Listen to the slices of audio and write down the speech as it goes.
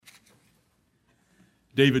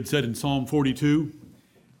David said in Psalm 42,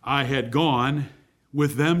 I had gone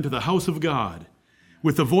with them to the house of God,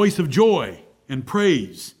 with the voice of joy and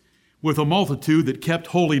praise, with a multitude that kept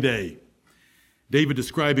holy day. David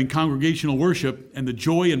describing congregational worship and the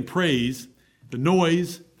joy and praise, the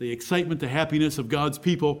noise, the excitement, the happiness of God's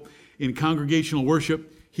people in congregational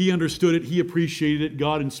worship. He understood it. He appreciated it.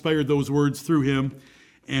 God inspired those words through him,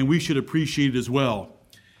 and we should appreciate it as well.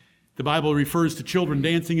 The Bible refers to children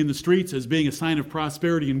dancing in the streets as being a sign of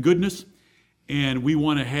prosperity and goodness, and we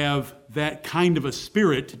want to have that kind of a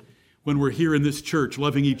spirit when we're here in this church,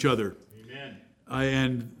 loving each other. Amen.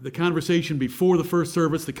 And the conversation before the first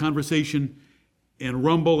service, the conversation and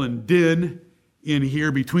rumble and din in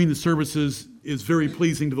here between the services is very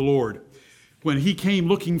pleasing to the Lord. When he came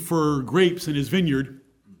looking for grapes in his vineyard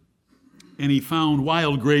and he found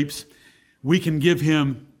wild grapes, we can give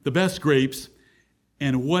him the best grapes.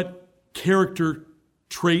 And what character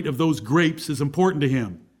trait of those grapes is important to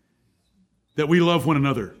him? That we love one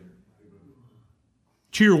another.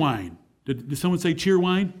 Cheerwine. Did someone say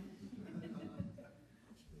cheerwine?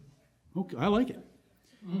 Okay, I like it.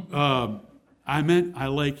 I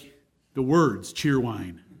like the words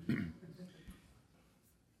cheerwine.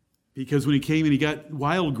 Because when he came and he got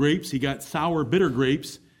wild grapes, he got sour, bitter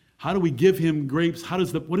grapes. How do we give him grapes? What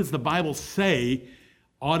does the Bible say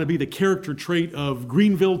ought to be the character trait of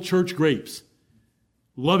Greenville Church grapes?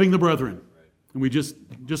 Loving the brethren. And we just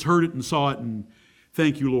heard it and saw it, and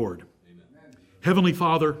thank you, Lord. Amen. Heavenly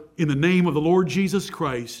Father, in the name of the Lord Jesus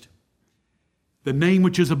Christ, the name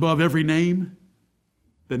which is above every name,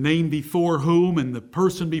 the name before whom and the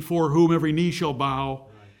person before whom every knee shall bow,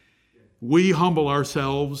 we humble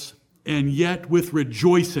ourselves, and yet with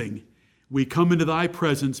rejoicing we come into thy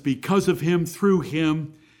presence because of him, through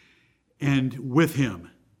him, and with him.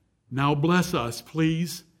 Now bless us,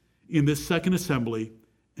 please, in this second assembly,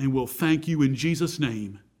 and we'll thank you in Jesus'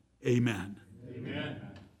 name. Amen. Amen.